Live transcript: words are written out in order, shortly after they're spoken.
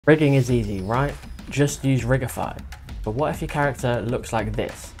Rigging is easy, right? Just use Rigify. But what if your character looks like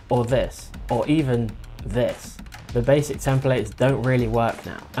this, or even this? The basic templates don't really work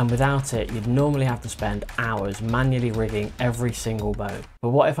now, and without it, you'd normally have to spend hours manually rigging every single bone. But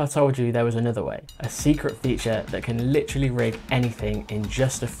what if I told you there was another way? A secret feature that can literally rig anything in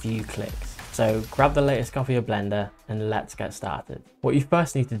just a few clicks. So grab the latest copy of Blender and let's get started. What you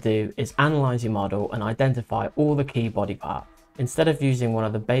first need to do is analyze your model and identify all the key body parts. Instead of using one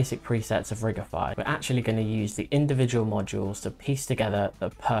of the basic presets of Rigify, we're actually going to use the individual modules to piece together the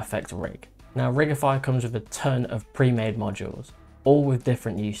perfect rig. Now, Rigify comes with a ton of pre-made modules, all with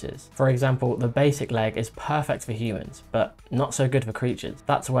different uses. For example, the basic leg is perfect for humans, but not so good for creatures.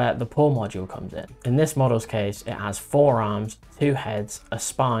 That's where the paw module comes in. In this model's case, it has 4 arms, 2 heads, a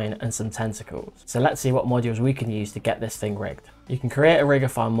spine, and some tentacles. So let's see what modules we can use to get this thing rigged. You can create a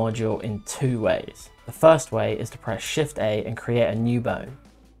Rigify module in 2 ways. The first way is to press Shift A and create a new bone.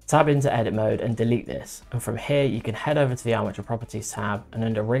 Tab into edit mode and delete this, and from here you can head over to the Armature Properties tab, and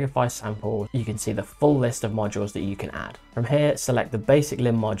under Rigify Sample you can see the full list of modules that you can add. From here, select the basic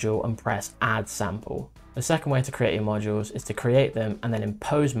limb module and press Add Sample. The second way to create your modules is to create them, and then in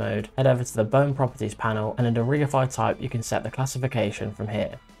pose mode head over to the Bone Properties panel, and under Rigify Type you can set the classification from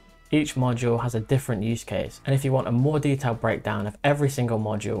here. Each module has a different use case, and if you want a more detailed breakdown of every single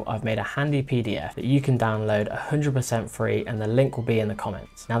module, I've made a handy PDF that you can download 100% free, and the link will be in the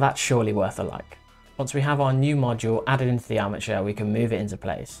comments. Now that's surely worth a like. Once we have our new module added into the armature, we can move it into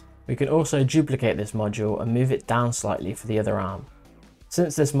place. We can also duplicate this module and move it down slightly for the other arm.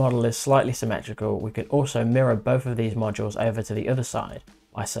 Since this model is slightly symmetrical, we can also mirror both of these modules over to the other side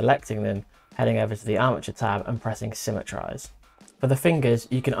by selecting them, heading over to the Armature tab and pressing Symmetrize. For the fingers,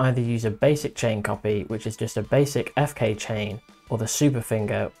 you can either use a basic chain copy, which is just a basic FK chain, or the super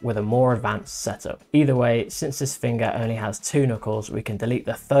finger with a more advanced setup. Either way, since this finger only has 2 knuckles, we can delete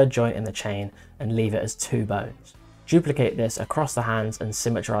the 3rd joint in the chain and leave it as 2 bones. Duplicate this across the hands and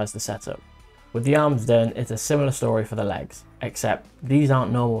symmetrize the setup. With the arms done, it's a similar story for the legs, except these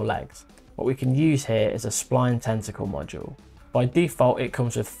aren't normal legs. What we can use here is a spline tentacle module. By default, it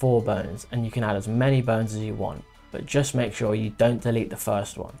comes with 4 bones, and you can add as many bones as you want, but just make sure you don't delete the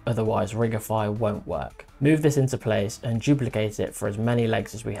first one, otherwise Rigify won't work. Move this into place and duplicate it for as many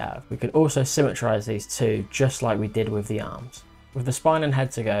legs as we have. We can also symmetrize these 2 just like we did with the arms. With the spine and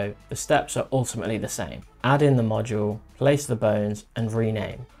head to go, the steps are ultimately the same. Add in the module, place the bones, and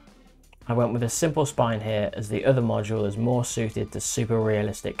rename. I went with a simple spine here as the other module is more suited to super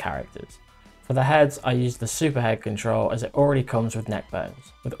realistic characters. For the heads, I used the super head control as it already comes with neck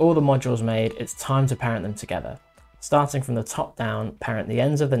bones. With all the modules made, it's time to parent them together. Starting from the top down, parent the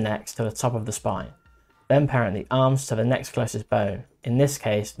ends of the necks to the top of the spine. Then parent the arms to the next closest bone, in this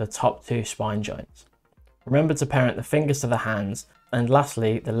case the top 2 spine joints. Remember to parent the fingers to the hands, and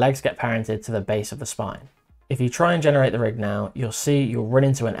lastly the legs get parented to the base of the spine. If you try and generate the rig now, you'll see you'll run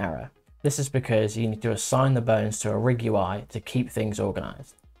into an error. This is because you need to assign the bones to a rig UI to keep things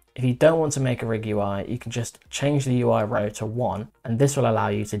organized. If you don't want to make a rig UI, you can just change the UI row to 1, and this will allow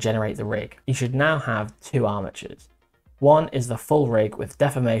you to generate the rig. You should now have 2 armatures. One is the full rig with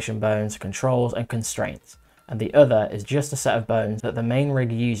deformation bones, controls, and constraints, and the other is just a set of bones that the main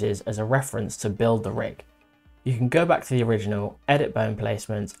rig uses as a reference to build the rig. You can go back to the original, edit bone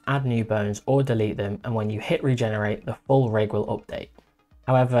placements, add new bones, or delete them, and when you hit regenerate, the full rig will update.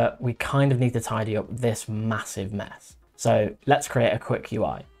 However, we kind of need to tidy up this massive mess. So let's create a quick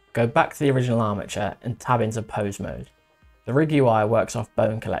UI. Go back to the original armature and tab into pose mode. The rig UI works off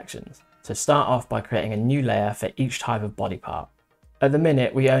bone collections, so start off by creating a new layer for each type of body part. At the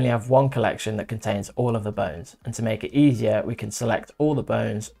minute, we only have one collection that contains all of the bones, and to make it easier, we can select all the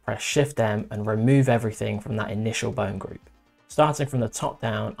bones, press Shift M and remove everything from that initial bone group. Starting from the top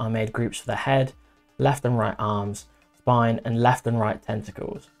down, I made groups for the head, left and right arms, spine, and left and right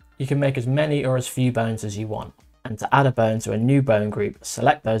tentacles. You can make as many or as few bones as you want. And to add a bone to a new bone group,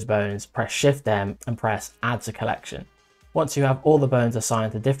 select those bones, press Shift M and press Add to Collection. Once you have all the bones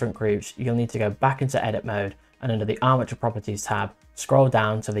assigned to different groups, you'll need to go back into edit mode, and under the Armature Properties tab, scroll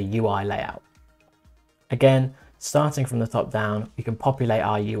down to the UI layout. Again, starting from the top down, we can populate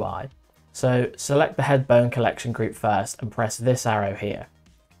our UI. So select the head bone collection group first and press this arrow here.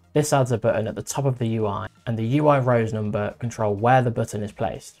 This adds a button at the top of the UI, and the UI rows number control where the button is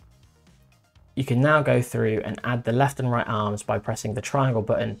placed. You can now go through and add the left and right arms by pressing the triangle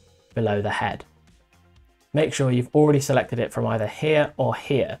button below the head. Make sure you've already selected it from either here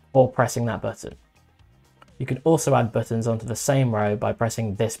or pressing that button. You can also add buttons onto the same row by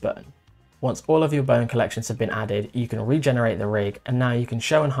pressing this button. Once all of your bone collections have been added, you can regenerate the rig, and now you can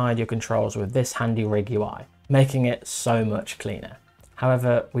show and hide your controls with this handy rig UI, making it so much cleaner.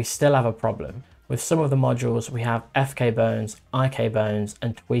 However, we still have a problem. With some of the modules, we have FK bones, IK bones,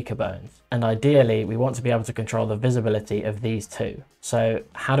 and tweaker bones. And ideally, we want to be able to control the visibility of these two. So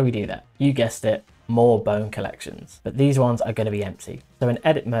how do we do that? You guessed it, more bone collections. But these ones are going to be empty. So in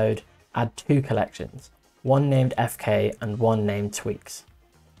edit mode, add 2 collections, one named FK and one named tweaks.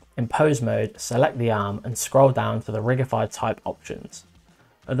 In pose mode, select the arm and scroll down to the Rigify type options.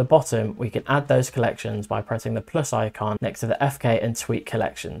 At the bottom, we can add those collections by pressing the plus icon next to the FK and tweak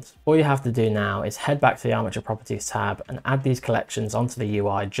collections. All you have to do now is head back to the Armature Properties tab and add these collections onto the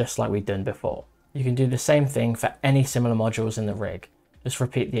UI just like we've done before. You can do the same thing for any similar modules in the rig. Just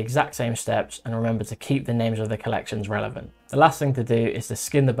repeat the exact same steps and remember to keep the names of the collections relevant. The last thing to do is to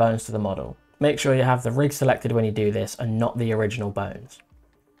skin the bones to the model. Make sure you have the rig selected when you do this and not the original bones.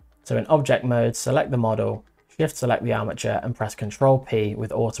 So in object mode, select the model, shift select the armature and press Ctrl P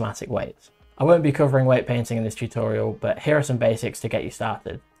with automatic weights. I won't be covering weight painting in this tutorial, but here are some basics to get you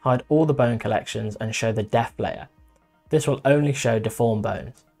started. Hide all the bone collections and show the depth layer. This will only show deformed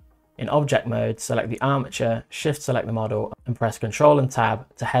bones. In object mode, select the armature, shift select the model and press Ctrl and Tab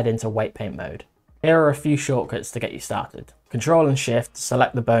to head into weight paint mode. Here are a few shortcuts to get you started. Ctrl and shift to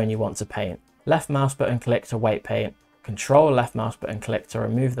select the bone you want to paint. Left mouse button click to weight paint, Ctrl left mouse button click to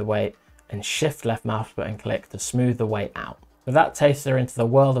remove the weight, and shift left mouse button click to smooth the weight out. With that taster into the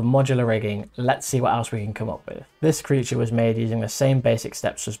world of modular rigging, let's see what else we can come up with. This creature was made using the same basic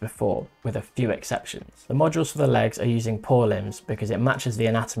steps as before, with a few exceptions. The modules for the legs are using paw limbs because it matches the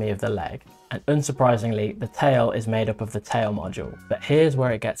anatomy of the leg, and unsurprisingly, the tail is made up of the tail module. But here's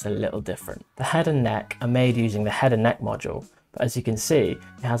where it gets a little different. The head and neck are made using the head and neck module, but as you can see,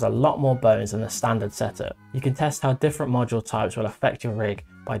 it has a lot more bones than the standard setup. You can test how different module types will affect your rig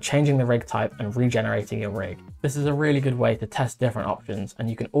by changing the rig type and regenerating your rig. This is a really good way to test different options, and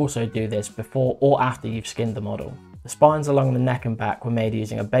you can also do this before or after you've skinned the model. The spines along the neck and back were made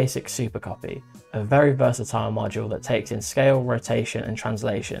using a basic super copy, a very versatile module that takes in scale, rotation and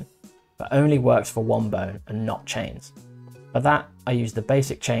translation, but only works for one bone and not chains. For that, I used the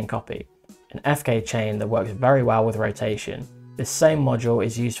basic chain copy, an FK chain that works very well with rotation. This same module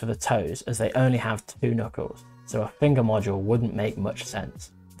is used for the toes as they only have 2 knuckles, so a finger module wouldn't make much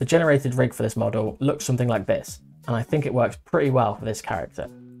sense. The generated rig for this model looks something like this, and I think it works pretty well for this character.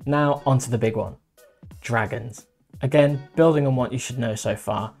 Now onto the big one, dragons. Again, building on what you should know so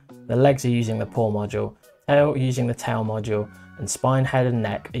far, the legs are using the paw module, tail using the tail module, and spine, head and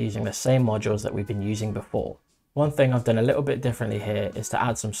neck are using the same modules that we've been using before. One thing I've done a little bit differently here is to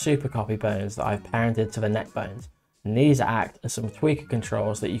add some super copy bones that I've parented to the neck bones. And these act as some tweaker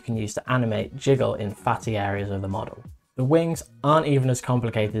controls that you can use to animate jiggle in fatty areas of the model. The wings aren't even as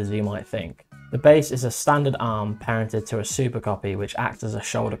complicated as you might think. The base is a standard arm parented to a super copy which acts as a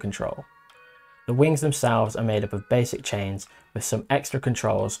shoulder control. The wings themselves are made up of basic chains with some extra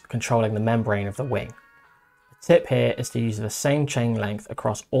controls controlling the membrane of the wing. The tip here is to use the same chain length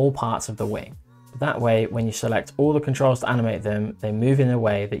across all parts of the wing. That way, when you select all the controls to animate them, they move in a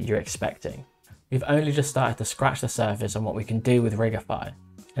way that you're expecting. We've only just started to scratch the surface on what we can do with Rigify.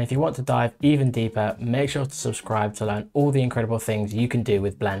 And if you want to dive even deeper, make sure to subscribe to learn all the incredible things you can do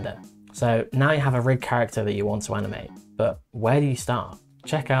with Blender. So now you have a rig character that you want to animate, but where do you start?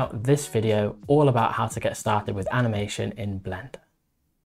 Check out this video all about how to get started with animation in Blender.